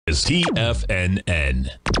is TFNN,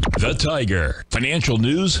 the Tiger Financial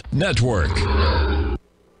News Network.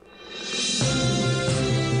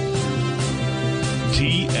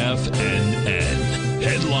 TFNN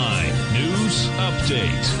Headline News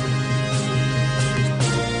Update.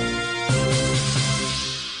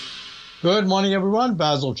 Good morning, everyone.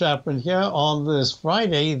 Basil Chapman here on this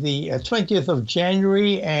Friday, the 20th of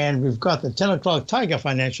January, and we've got the 10 o'clock Tiger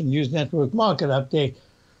Financial News Network market update.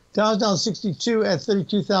 Dow's down 62 at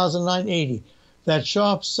 32,980. That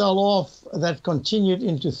sharp sell-off that continued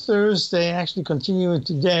into Thursday, actually continuing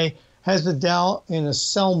today, has the Dow in a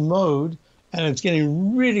sell mode, and it's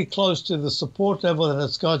getting really close to the support level that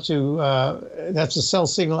it's got to. That's a sell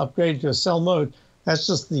signal upgraded to a sell mode. That's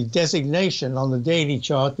just the designation on the daily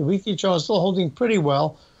chart. The weekly chart is still holding pretty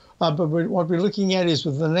well, but what we're looking at is,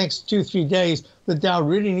 with the next 2-3 days, the Dow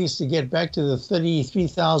really needs to get back to the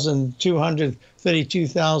 33,200,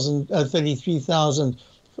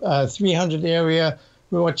 33,300 area.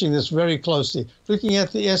 We're watching this very closely. Looking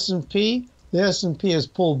at the S&P, the S&P has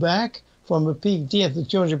pulled back from a peak D at the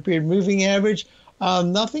 200-period moving average.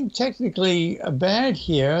 Nothing technically bad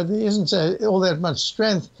here. There isn't all that much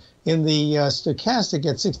strength in the stochastic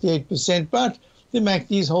at 68%, but the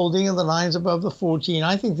MACD is holding and the lines above the 14.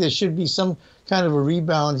 I think there should be some kind of a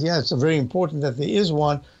rebound here. It's very important that there is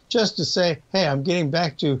one, just to say, hey, I'm getting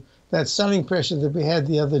back to that selling pressure that we had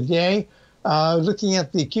the other day. Looking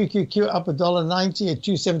at the QQQ up $1.90 at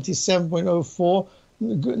 277.04.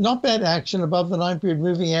 Not bad action above the 9-period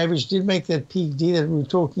moving average. Did make that peak D that we were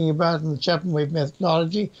talking about in the Chapman wave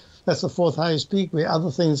methodology. That's the fourth highest peak where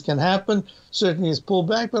other things can happen. Certainly it's pulled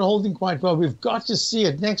back, but holding quite well. We've got to see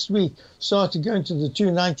it next week start to go into the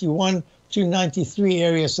 291, 293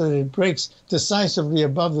 area so that it breaks decisively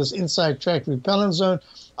above this inside track repellent zone.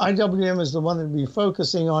 IWM is the one that we're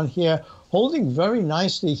focusing on here, holding very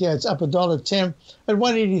nicely here. It's up $1.10 at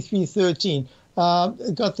 183.13.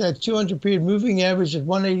 Got that 200-period moving average at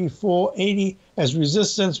 184.80 as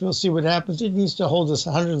resistance. We'll see what happens. It needs to hold this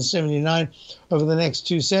 179 over the next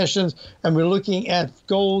two sessions. And we're looking at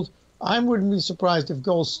gold. I wouldn't be surprised if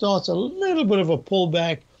gold starts a little bit of a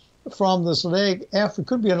pullback from this leg. After, it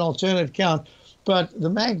could be an alternate count. But the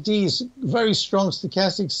MACD is very strong.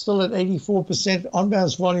 Stochastic still at 84%.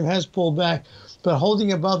 On-balance volume has pulled back, but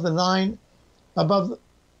holding above the 9,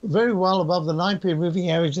 very well above the 9-period moving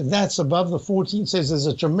average, and that's above the 14. Says there's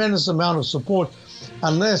a tremendous amount of support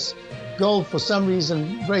unless gold for some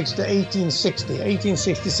reason breaks to 1860.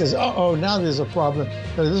 1860 says, uh-oh, now there's a problem.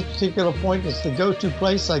 But at this particular point, it's the go-to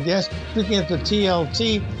place, I guess. Looking at the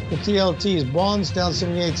TLT is bonds down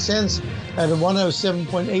 78 cents at a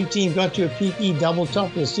 107.18. Got to a peak E double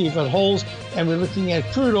top. We'll see if it holds. And we're looking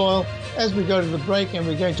at crude oil as we go to the break, and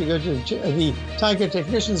we're going to go to the Tiger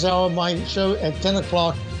Technicians Hour, my show at 10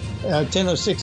 o'clock, 10:06